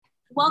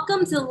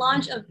Welcome to the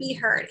launch of Be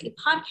Heard, a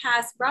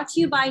podcast brought to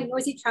you by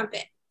Noisy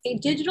Trumpet, a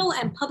digital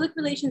and public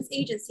relations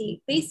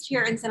agency based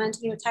here in San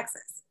Antonio,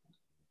 Texas.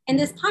 In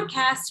this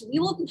podcast, we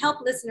will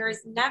help listeners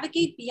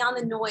navigate beyond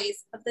the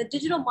noise of the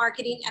digital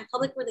marketing and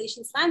public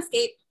relations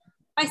landscape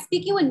by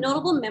speaking with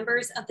notable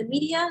members of the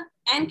media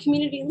and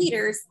community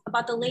leaders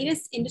about the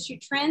latest industry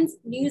trends,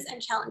 news,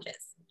 and challenges.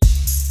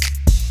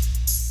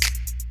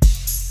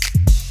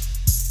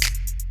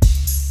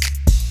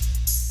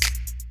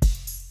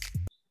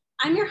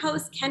 I'm your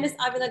host, Candice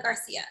Avila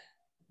Garcia.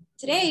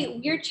 Today,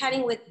 we're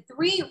chatting with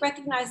three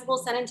recognizable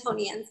San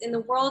Antonians in the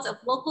world of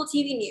local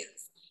TV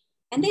news,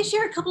 and they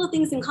share a couple of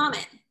things in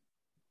common.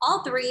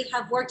 All three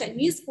have worked at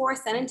News 4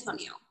 San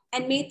Antonio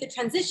and made the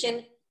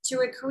transition to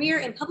a career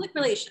in public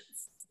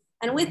relations.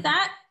 And with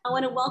that, I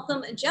want to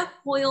welcome Jeff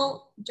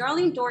Coyle,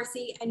 Darlene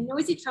Dorsey, and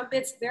Noisy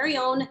Trumpet's very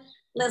own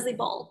Leslie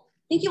Bohl.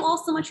 Thank you all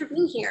so much for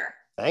being here.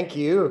 Thank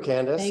you,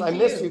 Candice. I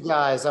miss you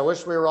guys. I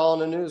wish we were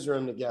all in a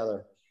newsroom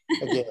together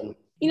again.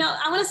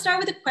 I want to start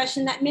with a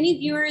question that many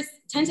viewers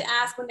tend to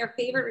ask when their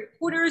favorite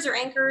reporters or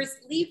anchors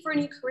leave for a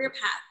new career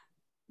path.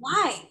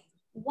 Why?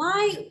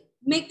 Why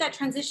make that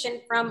transition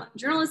from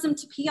journalism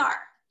to PR?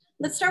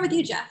 Let's start with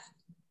you, Jeff.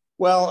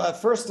 Well,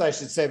 first I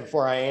should say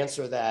before I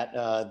answer that,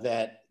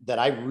 that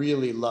I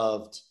really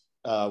loved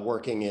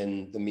working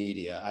in the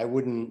media. I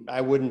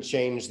wouldn't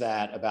change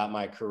that about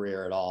my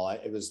career at all.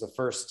 It was the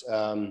first,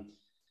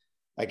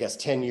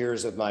 10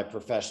 years of my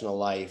professional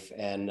life,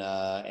 and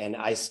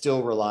I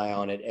still rely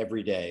on it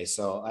every day.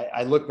 So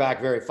I look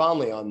back very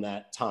fondly on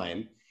that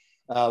time.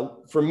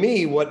 For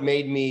me, what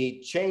made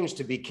me change,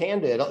 to be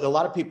candid, a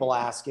lot of people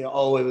ask, it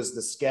was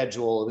the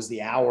schedule, it was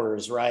the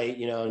hours, right?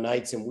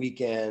 Nights and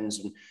weekends,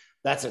 and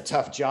that's a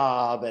tough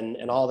job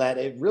and all that.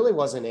 It really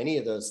wasn't any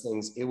of those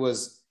things. It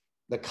was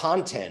the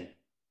content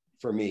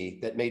for me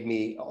that made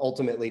me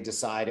ultimately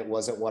decide it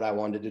wasn't what I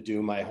wanted to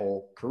do my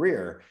whole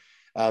career.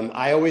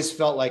 I always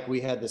felt like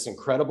we had this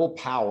incredible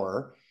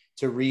power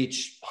to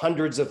reach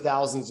hundreds of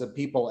thousands of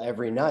people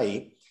every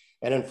night.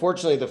 And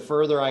unfortunately, the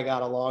further I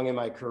got along in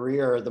my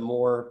career, the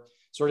more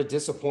sort of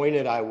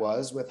disappointed I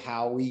was with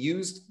how we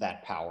used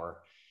that power.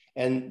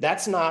 And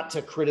that's not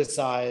to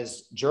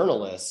criticize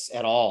journalists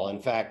at all.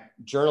 In fact,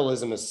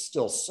 journalism is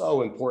still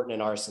so important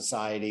in our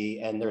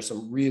society, and there's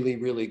some really,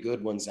 really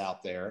good ones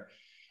out there.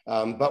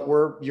 But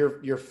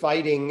you're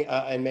fighting,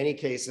 in many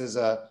cases,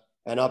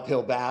 an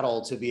uphill battle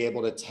to be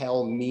able to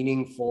tell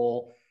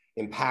meaningful,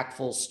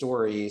 impactful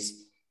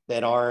stories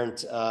that aren't,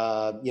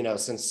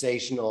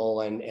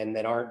 sensational and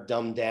that aren't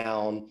dumbed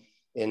down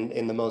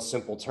in the most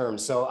simple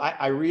terms. So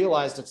I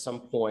realized at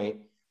some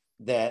point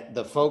that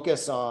the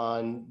focus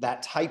on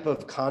that type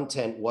of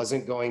content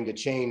wasn't going to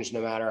change no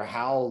matter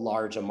how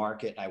large a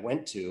market I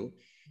went to.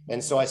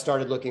 And so I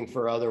started looking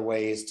for other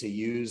ways to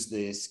use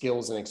the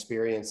skills and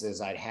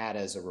experiences I'd had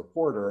as a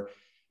reporter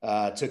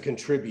to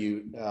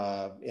contribute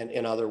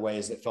in other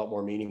ways that felt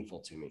more meaningful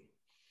to me.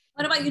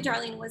 What about you,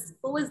 Darlene?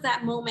 What was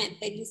that moment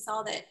that you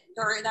saw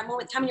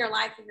time in your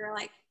life where you're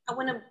like, I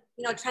want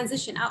to,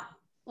 transition out?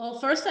 Well,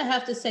 first I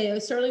have to say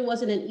it certainly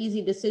wasn't an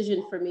easy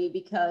decision for me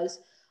because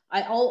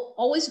I will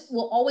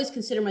always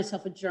consider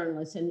myself a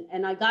journalist.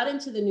 And I got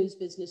into the news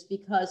business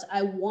because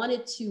I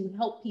wanted to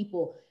help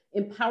people,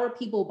 empower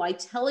people by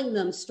telling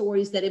them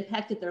stories that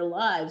impacted their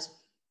lives.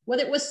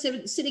 Whether it was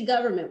city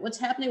government, what's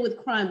happening with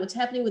crime, what's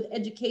happening with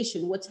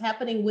education, what's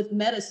happening with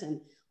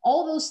medicine,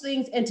 all those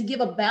things, and to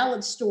give a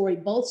balanced story,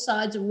 both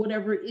sides of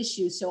whatever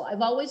issue. So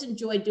I've always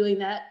enjoyed doing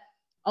that,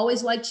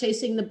 always liked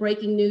chasing the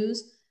breaking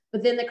news.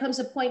 But then there comes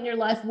a point in your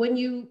life when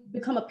you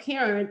become a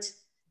parent,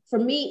 for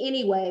me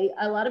anyway,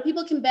 a lot of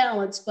people can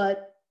balance,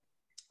 but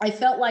I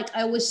felt like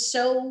I was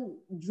so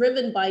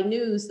driven by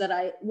news that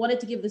I wanted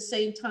to give the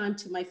same time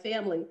to my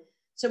family.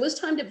 So it was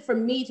time for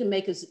me to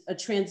make a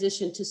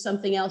transition to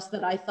something else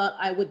that I thought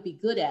I would be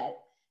good at.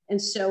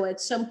 And so at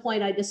some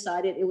point I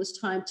decided it was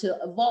time to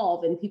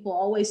evolve. And people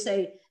always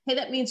say, hey,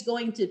 that means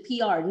going to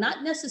PR.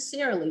 Not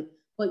necessarily,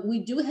 but we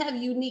do have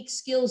unique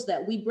skills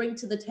that we bring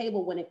to the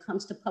table when it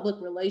comes to public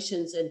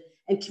relations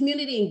and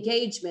community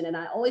engagement. And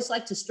I always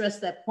like to stress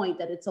that point,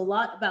 that it's a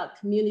lot about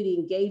community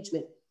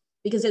engagement,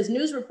 because as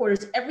news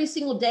reporters, every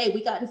single day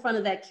we got in front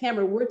of that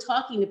camera, we're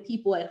talking to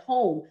people at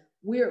home,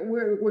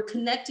 we're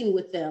connecting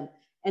with them.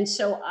 And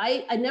so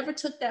I never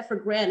took that for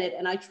granted.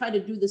 And I try to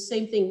do the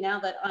same thing now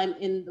that I'm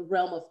in the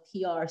realm of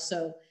PR.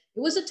 So it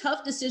was a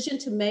tough decision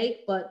to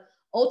make, but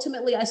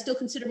ultimately I still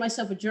consider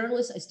myself a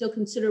journalist. I still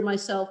consider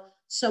myself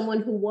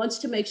someone who wants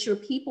to make sure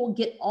people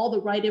get all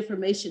the right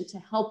information to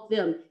help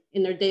them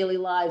in their daily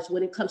lives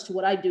when it comes to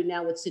what I do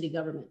now with city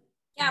government.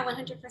 Yeah,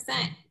 100%.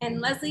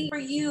 And Leslie, for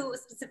you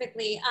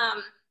specifically,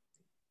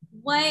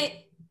 what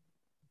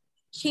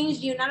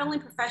changed you not only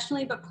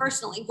professionally, but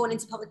personally going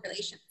into public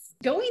relations?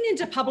 Going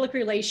into public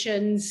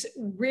relations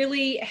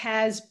really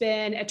has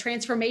been a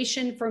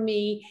transformation for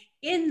me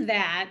in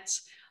that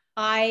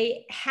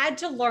I had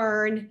to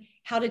learn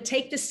how to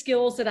take the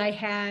skills that I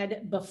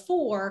had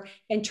before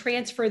and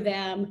transfer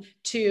them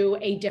to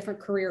a different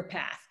career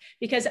path.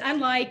 Because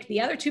unlike the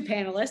other two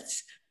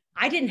panelists,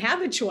 I didn't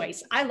have a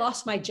choice. I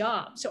lost my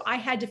job. So I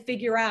had to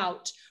figure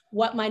out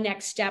what my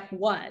next step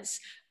was.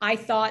 I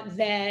thought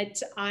that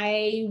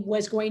I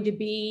was going to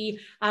be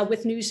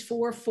with News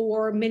 4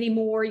 for many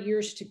more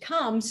years to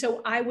come.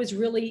 So I was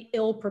really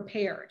ill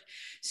prepared.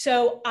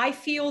 So I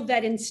feel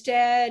that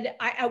instead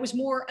I was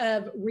more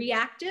of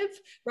reactive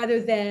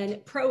rather than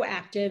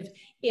proactive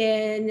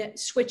in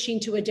switching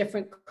to a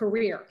different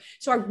career.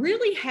 So I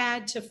really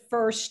had to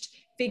first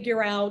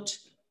figure out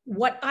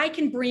what I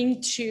can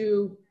bring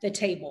to the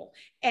table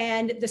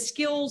and the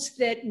skills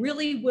that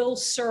really will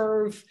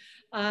serve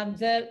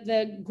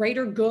the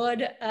greater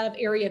good of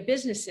area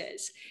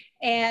businesses.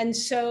 And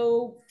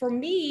so for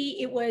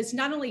me, it was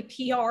not only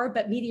PR,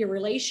 but media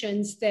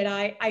relations that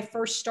I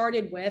first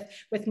started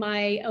with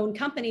my own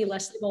company,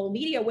 Leslie Bohl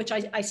Media, which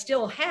I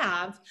still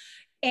have.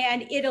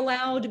 And it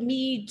allowed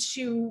me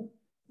to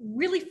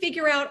really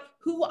figure out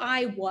who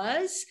I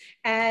was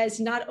as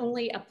not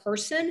only a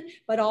person,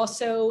 but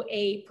also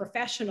a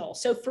professional.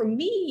 So for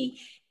me,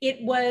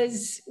 it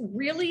was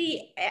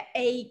really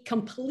a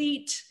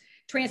complete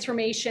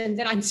transformation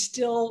that I'm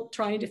still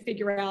trying to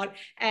figure out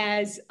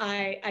as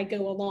I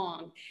go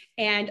along.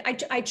 And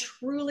I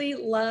truly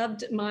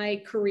loved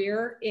my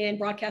career in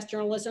broadcast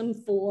journalism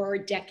for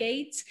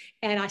decades,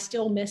 and I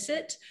still miss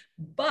it.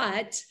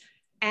 But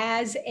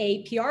as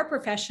a PR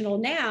professional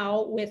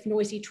now with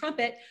Noisy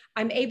Trumpet,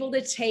 I'm able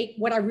to take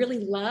what I really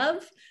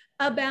love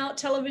about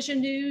television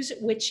news,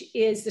 which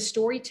is the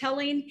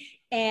storytelling,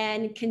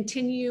 and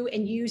continue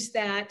and use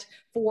that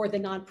for the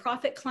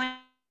nonprofit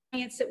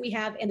clients that we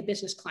have and the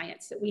business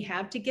clients that we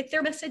have to get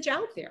their message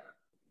out there.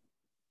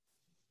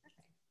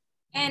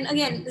 And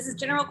again, this is a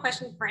general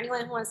question for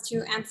anyone who wants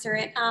to answer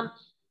it.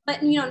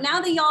 But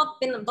now that y'all have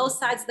been on both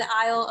sides of the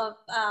aisle of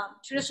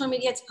traditional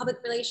media to public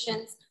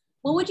relations,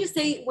 what would you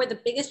say were the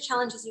biggest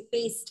challenges you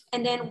faced?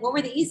 And then what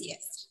were the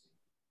easiest?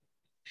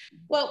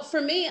 Well,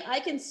 for me, I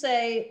can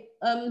say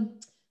the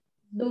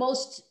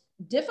most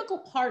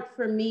difficult part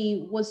for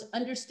me was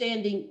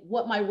understanding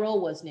what my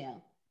role was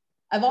now.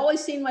 I've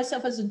always seen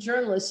myself as a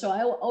journalist, so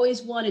I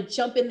always want to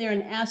jump in there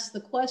and ask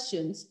the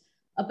questions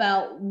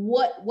about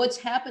what's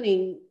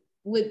happening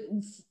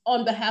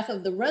on behalf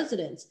of the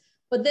residents.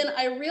 But then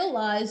I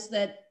realized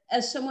that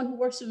as someone who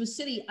works in the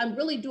city, I'm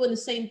really doing the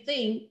same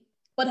thing,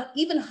 but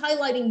even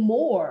highlighting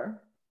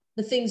more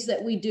the things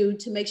that we do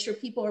to make sure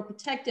people are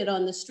protected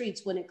on the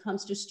streets when it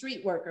comes to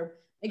street work, or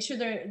make sure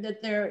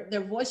that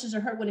their voices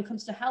are heard when it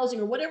comes to housing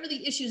or whatever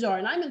the issues are.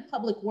 And I'm in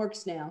public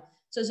works now.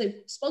 So as a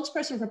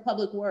spokesperson for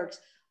public works,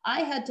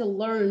 I had to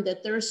learn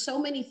that there are so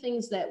many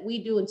things that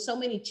we do and so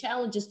many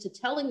challenges to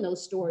telling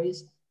those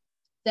stories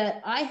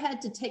that I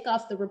had to take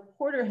off the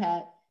reporter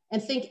hat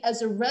and think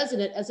as a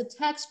resident, as a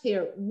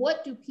taxpayer,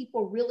 what do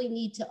people really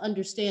need to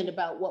understand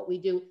about what we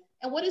do?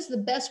 And what is the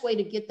best way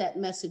to get that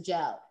message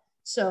out?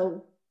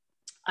 So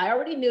I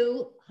already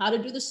knew how to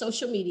do the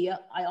social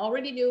media. I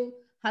already knew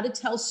how to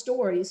tell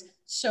stories.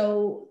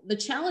 So the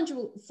challenge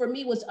for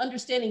me was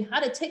understanding how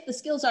to take the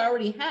skills I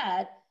already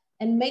had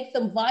and make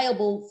them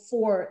viable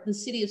for the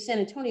city of San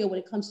Antonio when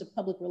it comes to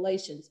public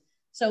relations.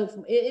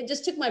 So it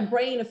just took my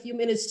brain a few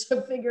minutes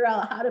to figure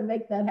out how to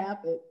make that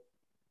happen.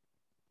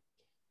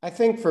 I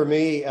think for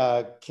me,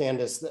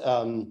 Candace,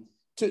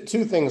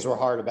 two things were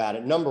hard about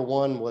it. Number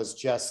one was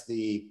just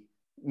the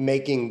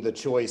making the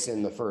choice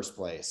in the first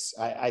place.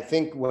 I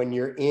think when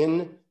you're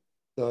in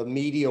the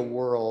media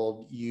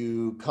world,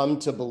 you come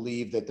to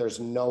believe that there's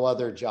no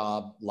other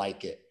job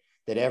like it,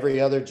 that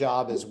every other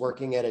job is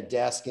working at a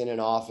desk in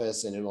an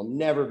office and it'll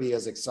never be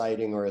as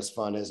exciting or as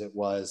fun as it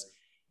was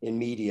in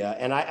media.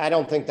 And I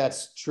don't think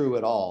that's true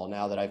at all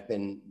now that I've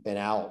been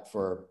out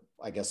for,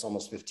 I guess,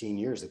 almost 15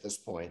 years at this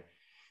point.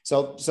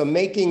 So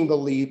making the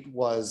leap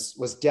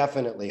was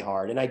definitely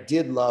hard. And I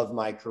did love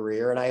my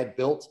career, and I had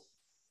built,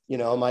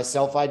 my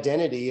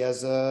self-identity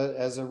as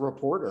a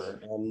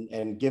reporter,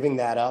 and giving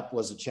that up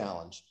was a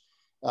challenge.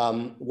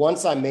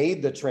 Once I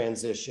made the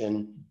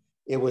transition,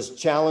 it was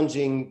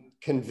challenging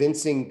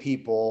convincing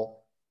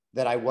people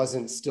that I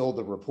wasn't still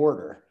the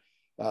reporter.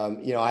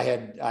 I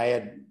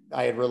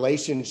had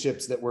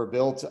relationships that were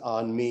built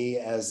on me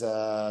as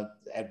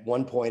at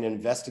one point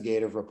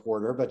investigative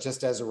reporter, but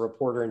just as a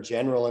reporter in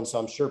general. And so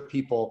I'm sure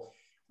people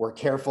were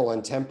careful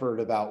and tempered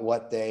about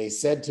what they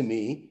said to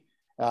me,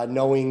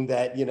 knowing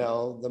that,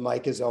 the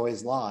mic is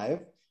always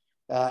live.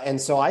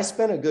 And so I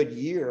spent a good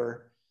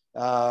year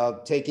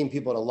taking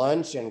people to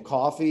lunch and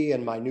coffee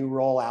and my new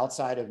role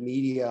outside of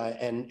media,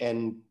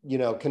 and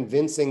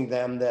convincing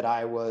them that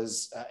I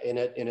was in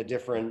a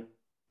different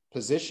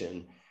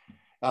position.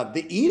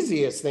 The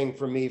easiest thing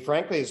for me,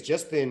 frankly, has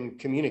just been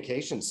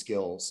communication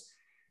skills.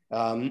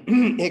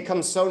 It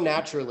comes so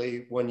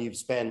naturally when you've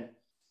spent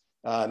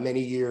many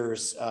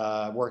years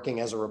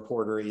working as a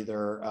reporter,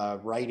 either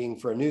writing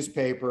for a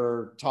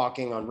newspaper,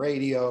 talking on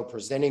radio,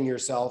 presenting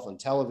yourself on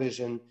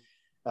television.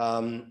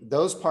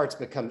 Those parts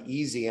become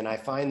easy, and I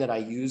find that I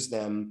use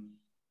them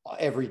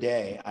every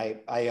day.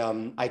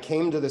 I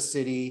came to the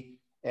city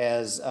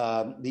as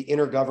the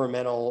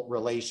Intergovernmental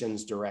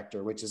Relations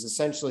Director, which is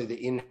essentially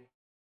the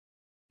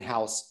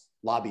in-house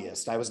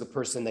lobbyist. I was the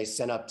person they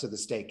sent up to the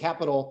state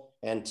capitol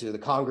and to the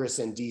Congress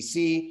in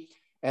DC.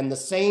 And the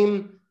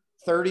same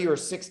 30 or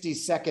 60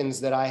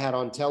 seconds that I had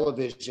on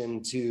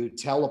television to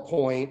tell a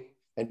point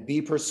and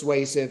be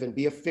persuasive and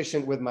be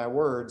efficient with my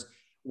words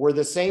were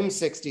the same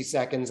 60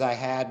 seconds I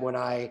had when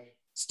I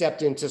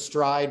stepped into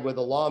stride with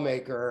a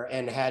lawmaker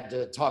and had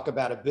to talk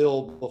about a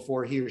bill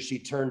before he or she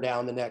turned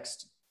down the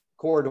next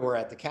corridor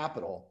at the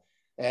Capitol.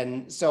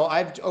 And so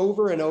I've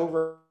over and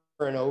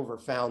over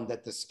found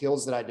that the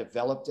skills that I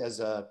developed as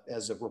a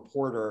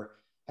reporter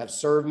have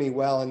served me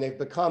well, and they've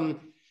become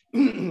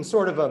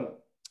sort of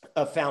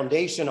a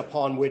foundation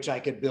upon which I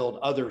could build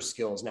other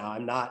skills. Now,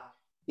 I'm not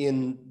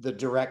in the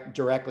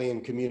directly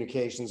in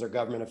communications or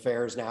government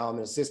affairs now. I'm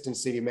an assistant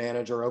city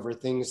manager over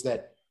things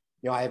that,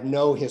 you know, I have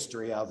no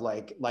history of,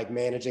 like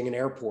managing an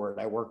airport.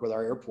 I work with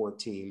our airport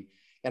team,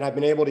 and I've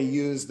been able to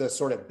use the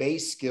sort of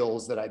base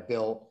skills that I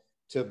built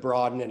to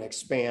broaden and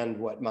expand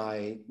what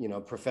my, you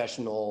know,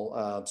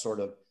 professional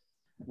sort of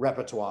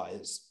repertoire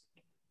is.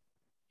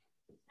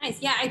 Nice.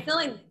 Yeah, I feel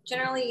like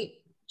generally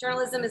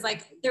journalism is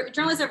like,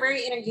 journalists are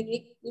very in a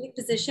unique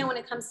position when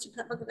it comes to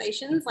public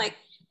relations. Like,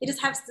 they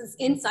just have this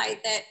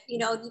insight that, you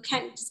know, you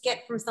can't just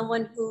get from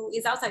someone who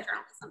is outside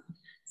journalism.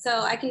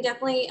 So I can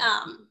definitely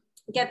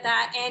get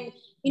that. And,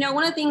 you know,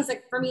 one of the things,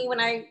 like for me, when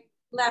I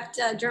left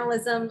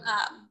journalism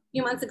a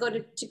few months ago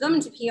to go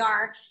into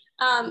PR,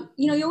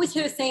 you know, you always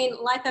hear saying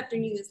life after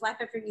news, life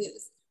after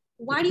news.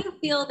 Why do you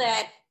feel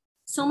that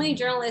so many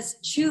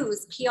journalists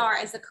choose PR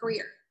as a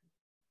career?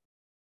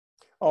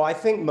 Oh, I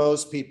think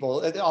most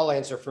people, I'll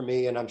answer for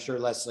me, and I'm sure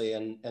Leslie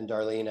and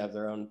Darlene have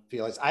their own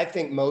feelings. I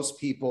think most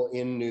people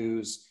in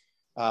news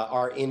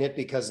are in it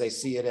because they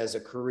see it as a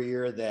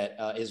career that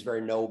is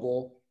very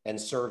noble and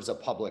serves a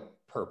public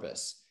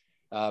purpose.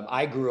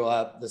 I grew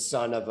up the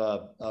son of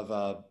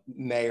a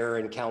mayor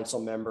and council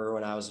member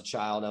when I was a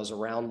child. I was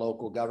around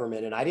local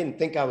government, and I didn't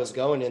think I was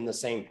going in the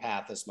same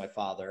path as my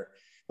father,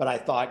 but I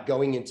thought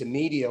going into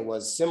media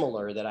was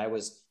similar, that I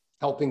was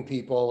helping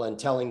people and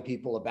telling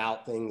people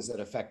about things that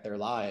affect their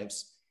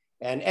lives.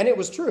 And it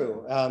was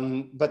true.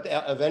 But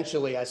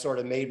eventually I sort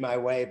of made my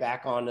way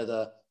back onto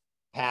the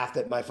path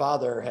that my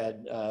father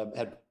had.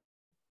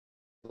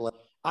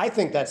 I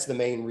think that's the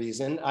main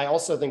reason. I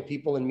also think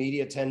people in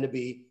media tend to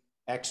be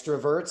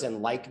extroverts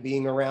and like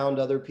being around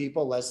other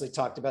people. Leslie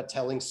talked about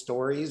telling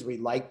stories. We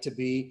like to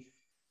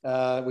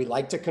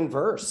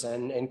converse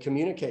and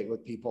communicate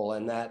with people,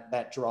 and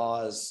that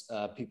draws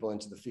people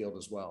into the field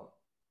as well.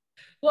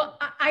 Well,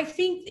 I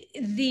think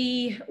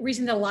the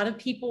reason that a lot of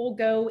people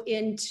go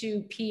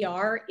into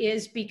PR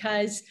is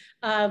because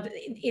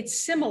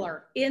it's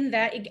similar in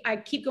that I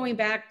keep going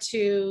back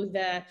to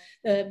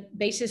the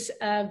basis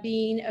of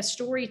being a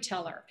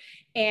storyteller.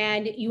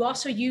 And you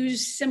also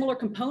use similar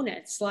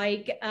components,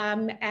 like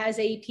as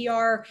a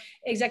PR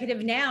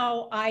executive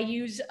now, I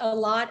use a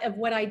lot of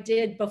what I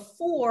did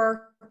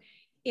before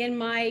in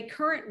my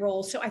current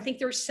role. So I think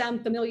there's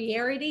some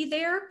familiarity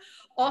there.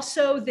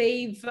 Also,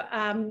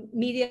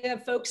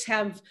 media folks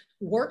have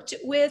worked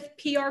with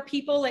PR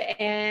people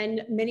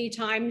and many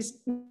times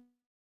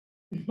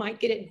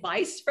might get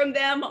advice from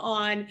them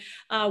on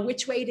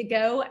which way to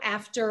go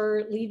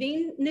after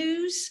leaving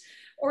news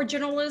or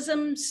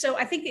journalism. So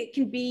I think it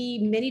can be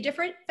many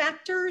different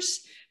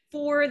factors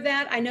for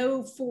that. I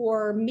know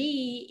for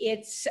me,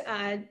 it's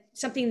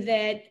something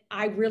that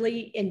I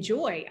really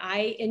enjoy.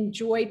 I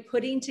enjoy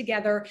putting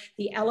together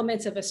the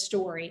elements of a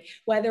story,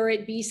 whether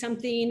it be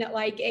something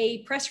like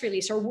a press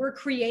release, or we're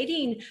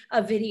creating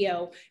a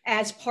video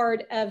as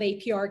part of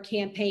a PR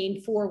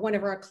campaign for one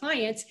of our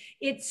clients.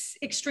 It's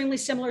extremely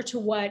similar to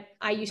what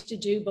I used to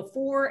do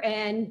before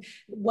and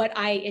what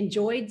I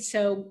enjoyed.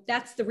 So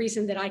that's the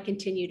reason that I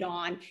continued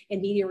on in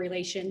media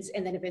relations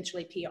and then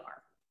eventually PR.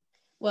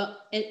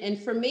 Well,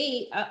 and for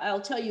me, I'll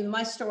tell you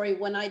my story.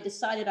 When I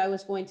decided I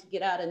was going to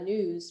get out of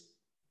news,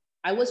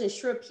 I wasn't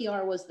sure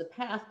PR was the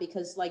path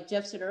because, like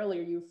Jeff said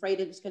earlier, you're afraid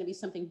it was going to be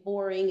something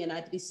boring and I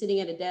had to be sitting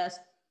at a desk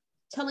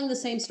telling the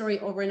same story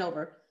over and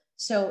over.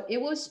 So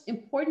it was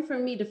important for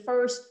me to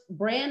first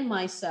brand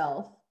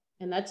myself.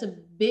 And that's a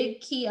big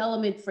key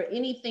element for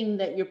anything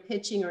that you're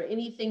pitching or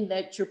anything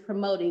that you're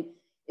promoting,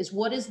 is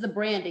what is the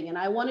branding? And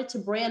I wanted to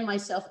brand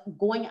myself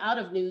going out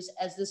of news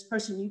as this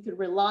person you could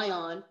rely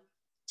on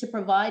to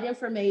provide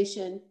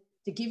information,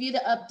 to give you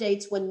the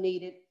updates when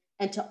needed,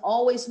 and to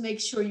always make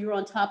sure you're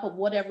on top of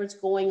whatever's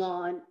going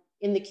on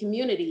in the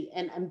community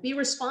and be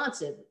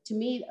responsive. To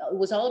me, it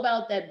was all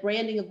about that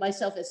branding of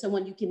myself as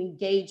someone you can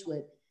engage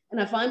with. And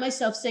I find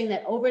myself saying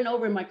that over and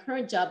over in my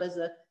current job as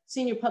a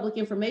senior public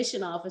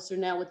information officer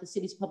now with the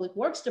city's public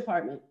works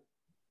department,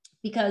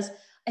 because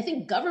I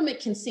think government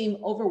can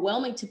seem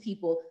overwhelming to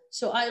people.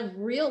 So I've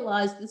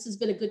realized this has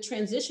been a good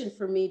transition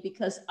for me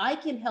because I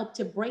can help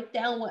to break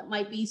down what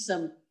might be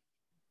some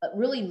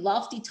really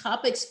lofty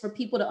topics for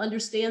people to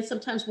understand.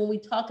 Sometimes when we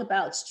talk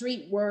about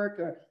street work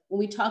or when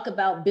we talk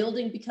about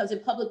building, because in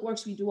public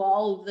works, we do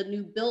all of the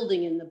new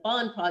building and the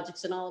bond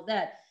projects and all of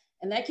that.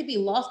 And that can be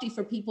lofty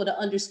for people to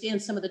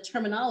understand some of the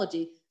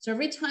terminology. So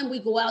every time we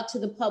go out to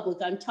the public,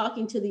 I'm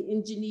talking to the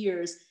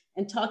engineers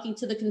and talking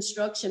to the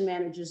construction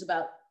managers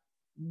about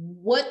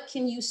what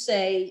can you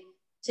say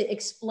to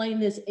explain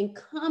this in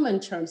common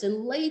terms,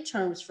 in lay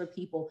terms for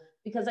people,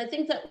 because I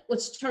think that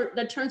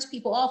that turns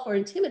people off or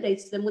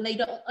intimidates them when they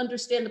don't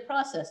understand the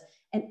process.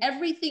 And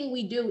everything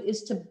we do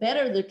is to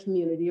better the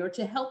community or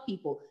to help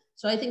people.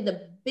 So I think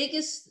the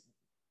biggest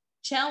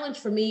challenge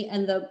for me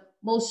and the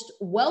most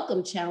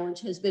welcome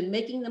challenge has been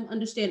making them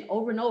understand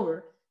over and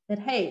over that,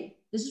 hey,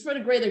 this is for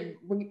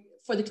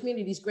the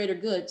community's greater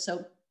good.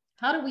 So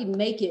how do we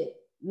make it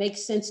make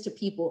sense to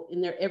people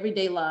in their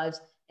everyday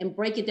lives and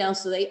break it down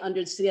so they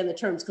understand the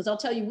terms? Because I'll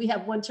tell you, we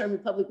have one term in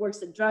Public Works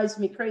that drives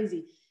me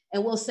crazy,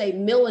 and we'll say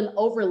mill and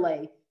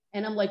overlay.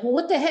 And I'm like, well,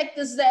 what the heck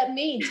does that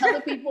mean? Tell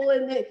the people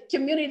in the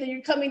community that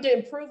you're coming to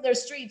improve their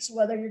streets,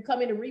 whether you're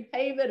coming to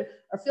repave it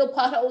or fill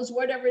potholes,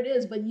 whatever it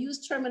is, but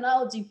use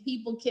terminology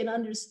people can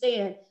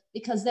understand,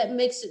 because that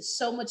makes it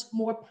so much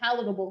more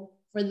palatable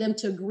for them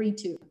to agree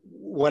to.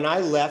 When I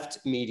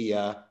left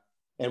media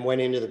and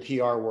went into the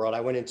PR world, I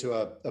went into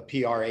a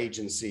PR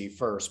agency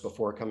first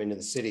before coming to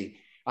the city.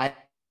 I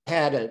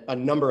had a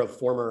number of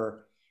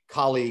former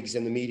colleagues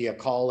in the media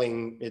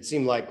calling, it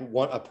seemed like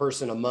a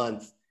person a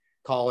month,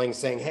 calling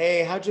saying,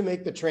 hey, how'd you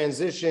make the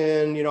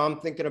transition? You know, I'm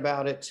thinking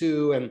about it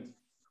too. And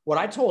what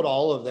I told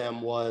all of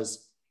them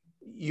was,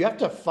 you have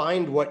to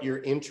find what your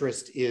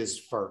interest is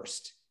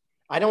first.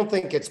 I don't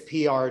think it's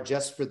PR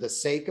just for the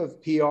sake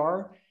of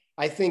PR.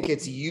 I think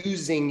it's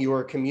using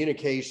your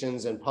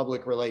communications and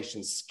public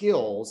relations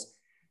skills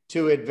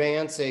to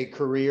advance a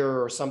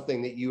career or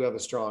something that you have a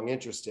strong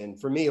interest in.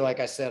 For me, like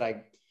I said,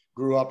 I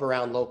grew up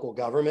around local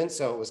government,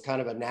 so it was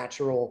kind of a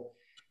natural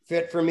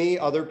fit for me.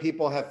 Other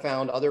people have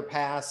found other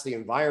paths, the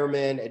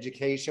environment,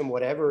 education,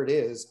 whatever it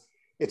is.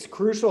 It's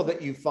crucial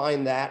that you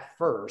find that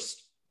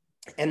first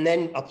and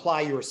then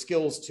apply your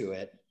skills to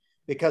it,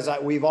 because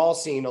we've all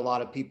seen a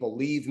lot of people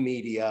leave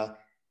media,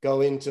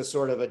 go into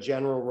sort of a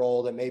general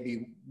role that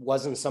maybe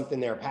wasn't something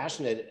they're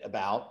passionate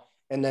about,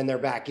 and then they're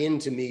back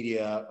into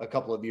media a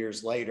couple of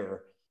years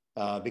later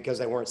because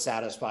they weren't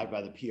satisfied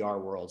by the PR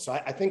world. So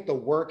I think the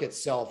work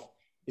itself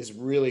is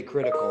really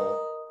critical,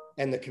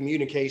 and the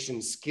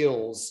communication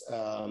skills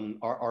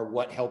are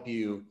what help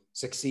you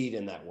succeed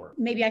in that work.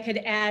 Maybe I could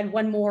add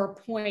one more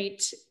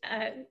point.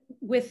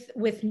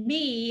 With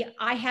me,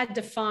 I had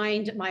to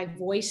find my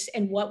voice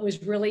and what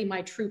was really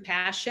my true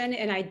passion.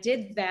 And I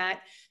did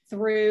that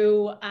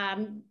through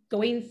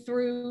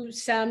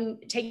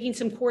taking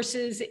some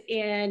courses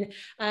in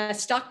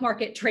stock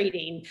market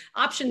trading,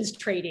 options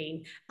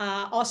trading,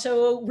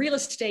 also real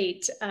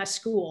estate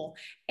school,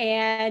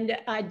 and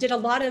I did a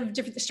lot of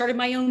started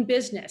my own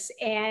business.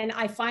 And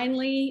I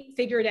finally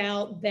figured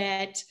out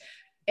that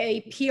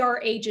a PR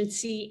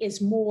agency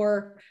is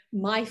more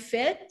my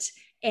fit,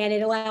 and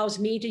it allows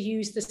me to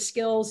use the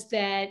skills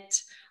that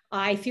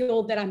I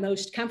feel that I'm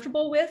most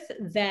comfortable with,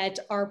 that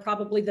are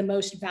probably the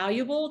most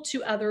valuable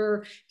to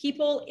other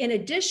people. In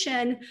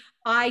addition,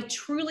 I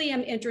truly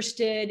am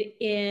interested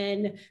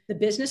in the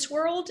business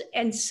world.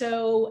 And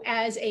so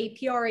as a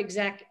PR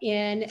exec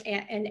in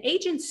an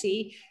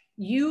agency,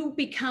 you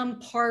become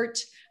part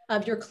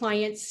of your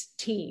client's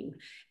team.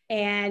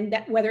 And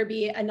that, whether it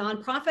be a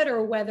nonprofit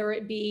or whether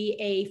it be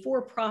a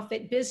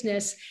for-profit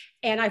business.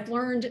 And I've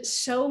learned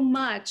so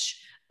much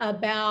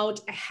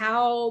about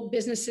how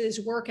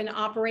businesses work and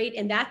operate.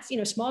 And that's,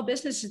 small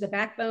business is the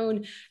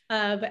backbone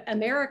of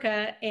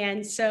America.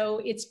 And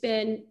so it's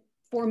been,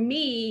 for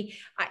me,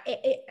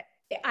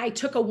 I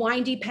took a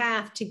windy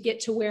path to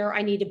get to where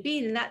I need to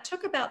be. And that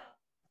took about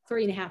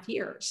 3.5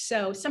 years.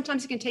 So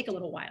sometimes it can take a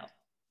little while.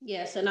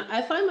 Yes, and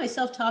I find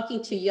myself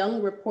talking to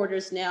young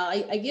reporters now.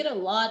 I get a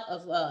lot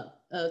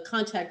of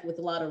contact with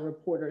a lot of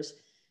reporters,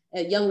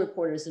 young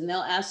reporters, and they'll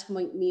ask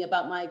me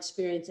about my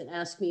experience and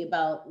ask me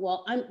about,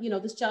 well,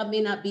 this job may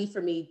not be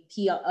for me,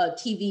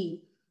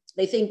 TV.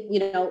 They think,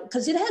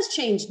 because it has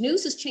changed.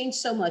 News has changed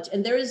so much,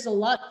 and there is a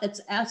lot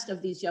that's asked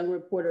of these young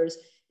reporters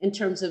in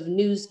terms of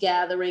news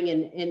gathering,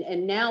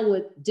 and now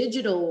with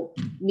digital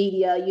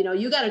media,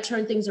 you got to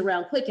turn things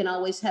around quick and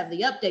always have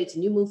the updates,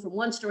 and you move from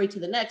one story to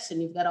the next,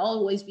 and you've got to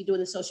always be doing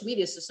the social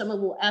media. So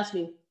someone will ask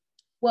me,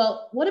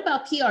 well, what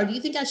about PR? Do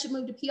you think I should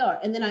move to PR?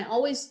 And then I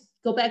always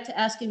go back to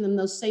asking them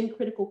those same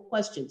critical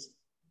questions.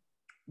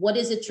 What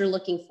is it you're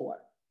looking for?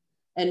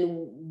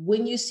 And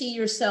when you see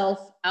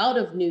yourself out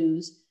of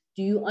news,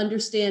 do you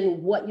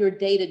understand what your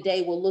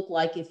day-to-day will look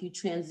like if you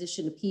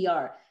transition to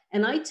PR?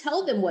 And I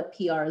tell them what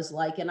PR is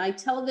like, and I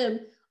tell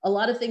them a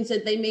lot of things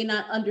that they may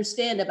not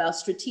understand about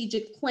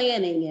strategic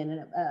planning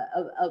and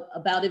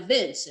about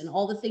events and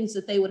all the things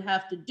that they would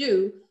have to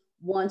do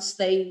once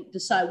they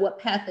decide what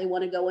path they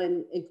want to go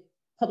in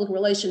public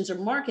relations or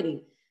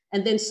marketing.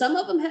 And then some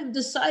of them have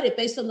decided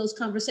based on those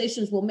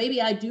conversations, well, maybe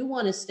I do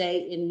want to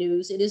stay in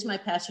news. It is my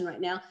passion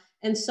right now.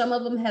 And some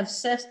of them have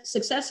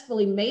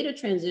successfully made a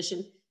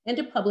transition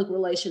into public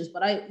relations.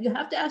 But you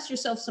have to ask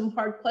yourself some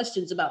hard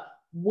questions about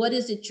what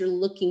is it you're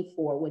looking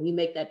for when you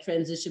make that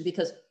transition?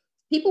 Because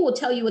people will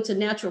tell you it's a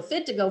natural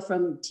fit to go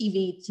from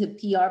TV to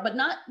PR, but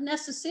not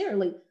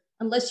necessarily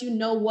unless you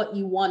know what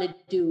you want to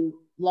do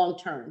long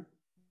term.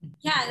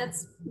 Yeah,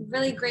 that's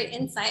really great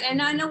insight.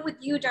 And I know with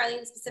you,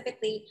 Darlene,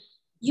 specifically,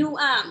 you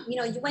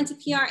you went to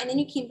PR and then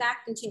you came back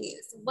into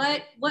news.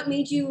 What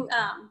made you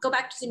go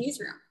back to the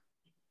newsroom?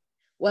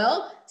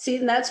 Well, see,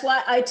 and that's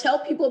why I tell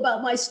people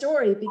about my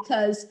story,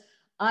 because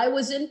I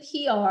was in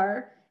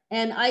PR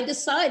and I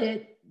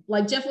decided,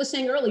 like Jeff was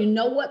saying earlier, you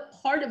know what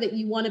part of it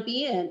you want to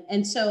be in.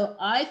 And so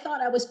I thought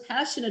I was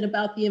passionate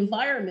about the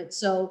environment.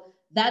 So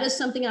that is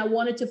something I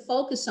wanted to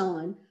focus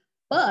on.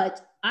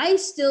 But I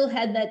still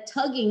had that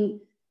tugging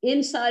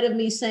inside of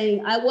me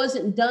saying I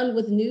wasn't done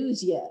with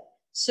news yet.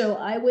 So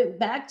I went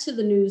back to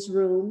the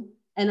newsroom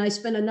and I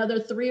spent another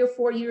 3 or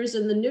 4 years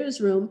in the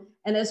newsroom.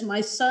 And as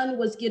my son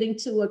was getting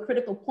to a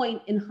critical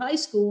point in high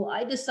school,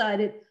 I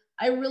decided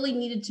I really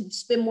needed to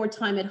spend more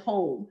time at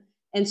home.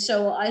 And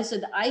so I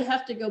said, I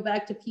have to go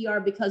back to PR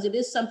because it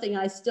is something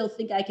I still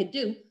think I could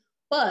do.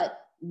 But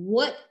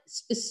what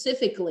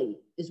specifically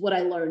is what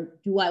I learned,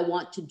 do I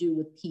want to do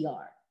with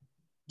PR?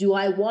 Do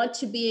I want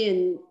to be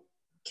in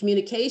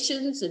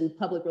communications and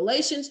public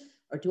relations,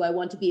 or do I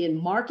want to be in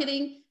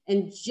marketing?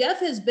 And Jeff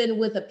has been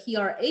with a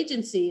PR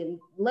agency and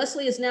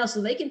Leslie is now,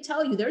 so they can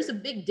tell you there's a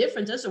big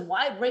difference. There's a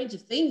wide range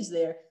of things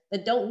there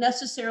that don't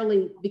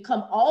necessarily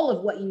become all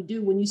of what you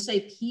do when you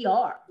say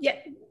PR. Yeah,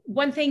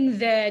 one thing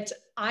that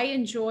I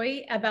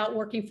enjoy about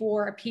working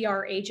for a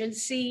PR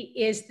agency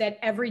is that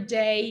every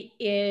day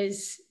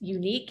is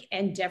unique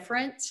and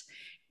different,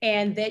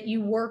 and that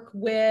you work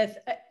with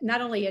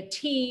not only a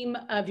team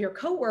of your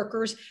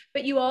coworkers,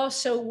 but you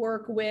also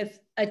work with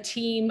a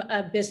team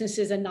of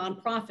businesses and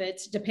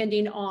nonprofits,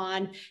 depending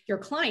on your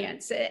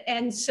clients.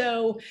 And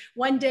so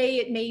one day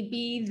it may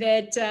be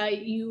that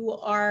you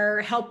are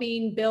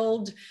helping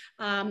build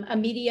a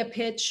media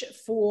pitch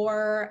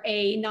for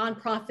a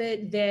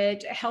nonprofit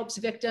that helps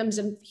victims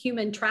of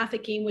human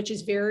trafficking, which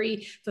is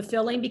very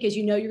fulfilling because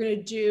you know you're going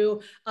to do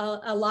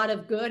a lot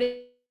of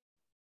good.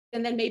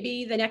 And then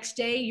maybe the next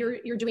day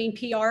you're doing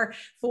PR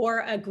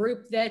for a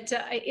group that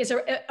is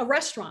a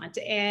restaurant,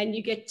 and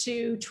you get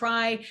to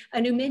try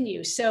a new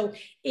menu,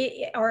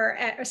 or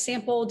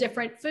sample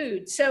different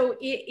food. So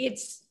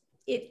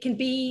it can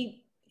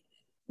be,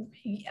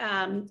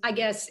 I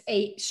guess,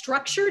 a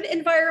structured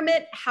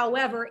environment.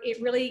 However, it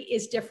really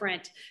is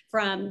different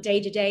from day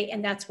to day,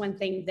 and that's one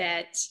thing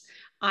that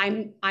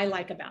I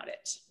like about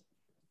it.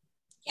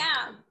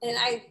 Yeah,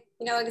 and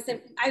like I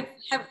said,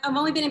 I've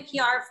only been in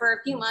PR for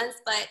a few months,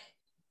 but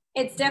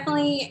it's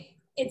definitely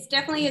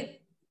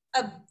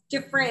a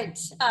different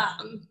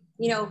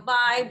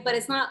vibe, but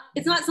it's not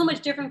so much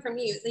different from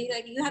you. So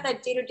you have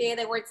that day to day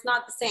where it's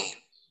not the same,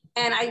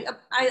 and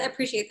I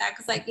appreciate that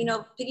because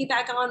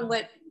piggyback on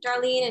what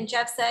Darlene and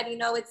Jeff said,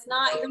 it's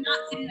not, you're not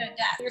sitting at a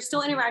desk, you're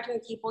still interacting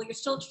with people, you're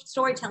still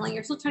storytelling,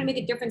 you're still trying to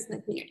make a difference in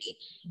the community,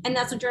 and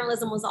that's what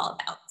journalism was all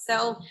about.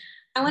 So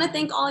I want to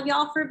thank all of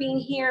y'all for being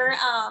here.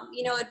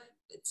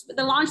 It's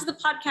the launch of the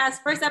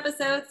podcast, first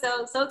episode,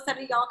 so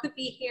excited y'all could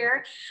be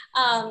here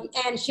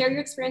and share your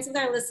experience with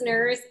our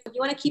listeners. If you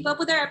want to keep up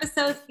with our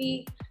episodes,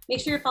 make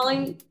sure you're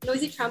following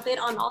Noisy Trumpet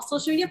on all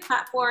social media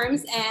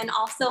platforms and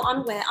also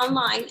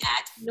online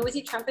at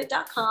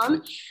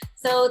noisytrumpet.com.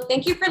 So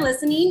thank you for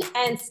listening,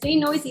 and stay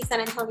noisy, San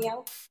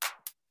Antonio.